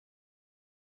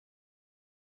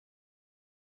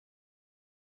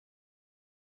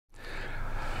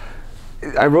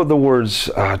I wrote the words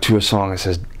to a song that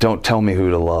says, "Don't tell me who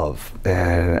to love."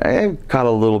 And I got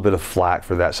a little bit of flack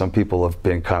for that. Some people have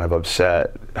been kind of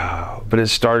upset. But it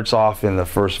starts off in the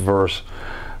first verse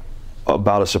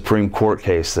about a Supreme Court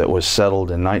case that was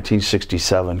settled in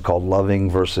 1967 called Loving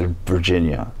versus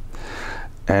Virginia.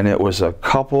 And it was a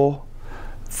couple.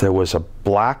 There was a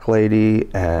black lady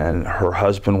and her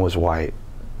husband was white.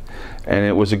 And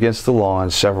it was against the law in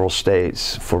several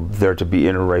states for there to be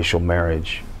interracial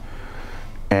marriage.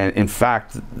 And in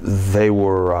fact, they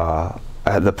were,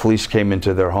 the police came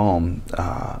into their home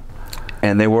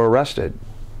and they were arrested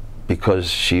because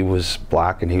she was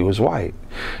black and he was white.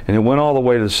 And it went all the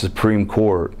way to the Supreme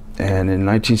Court. And in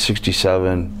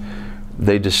 1967,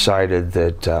 they decided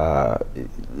that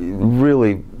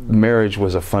really marriage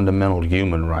was a fundamental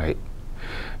human right.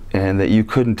 And that you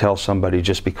couldn't tell somebody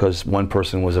just because one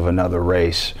person was of another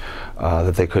race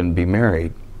that they couldn't be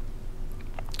married.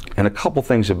 And a couple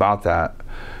things about that.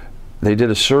 They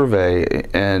did a survey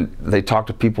and they talked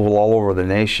to people all over the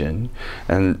nation,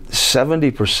 and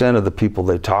 70% of the people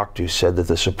they talked to said that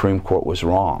the Supreme Court was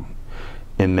wrong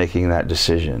in making that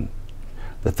decision,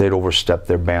 that they'd overstepped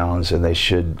their bounds and they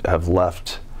should have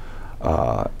left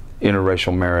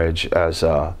interracial marriage as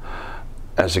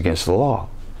against the law.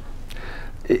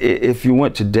 If you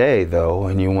went today, though,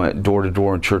 and you went door to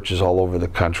door in churches all over the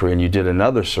country and you did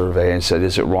another survey and said,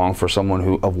 is it wrong for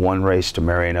someone of one race to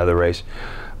marry another race?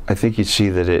 I think you'd see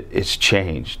that it's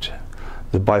changed.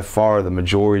 That by far the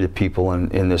majority of people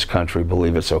in this country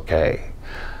believe it's okay.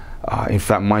 In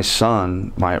fact, my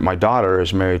son, my daughter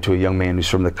is married to a young man who's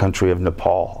from the country of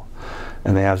Nepal.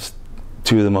 And they have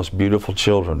two of the most beautiful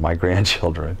children, my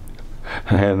grandchildren.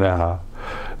 And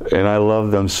I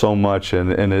love them so much,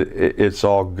 and it's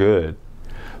all good.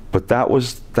 But that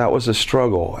was a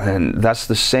struggle, and that's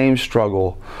the same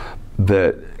struggle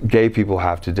that gay people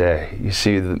have today. You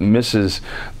see,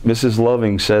 Mrs.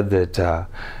 Loving said that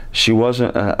she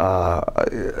wasn't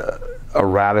a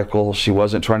radical. She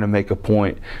wasn't trying to make a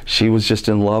point. She was just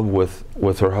in love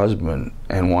with her husband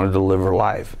and wanted to live her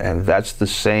life. And that's the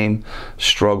same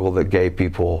struggle that gay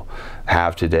people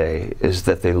have today, is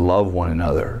that they love one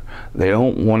another. They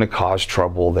don't want to cause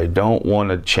trouble. They don't want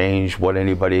to change what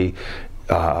anybody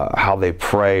how they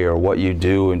pray or what you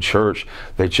do in church.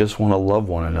 They just want to love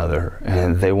one another,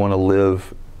 and they want to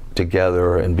live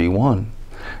together and be one.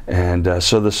 And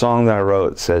so the song that I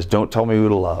wrote says, don't tell me who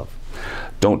to love.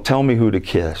 Don't tell me who to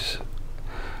kiss.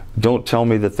 Don't tell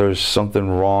me that there's something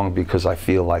wrong because I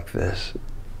feel like this.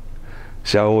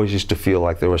 See, I always used to feel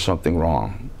like there was something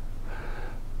wrong.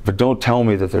 But don't tell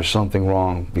me that there's something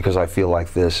wrong because I feel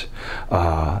like this.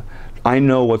 I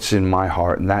know what's in my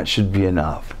heart, and that should be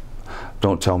enough.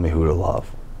 Don't tell me who to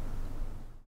love.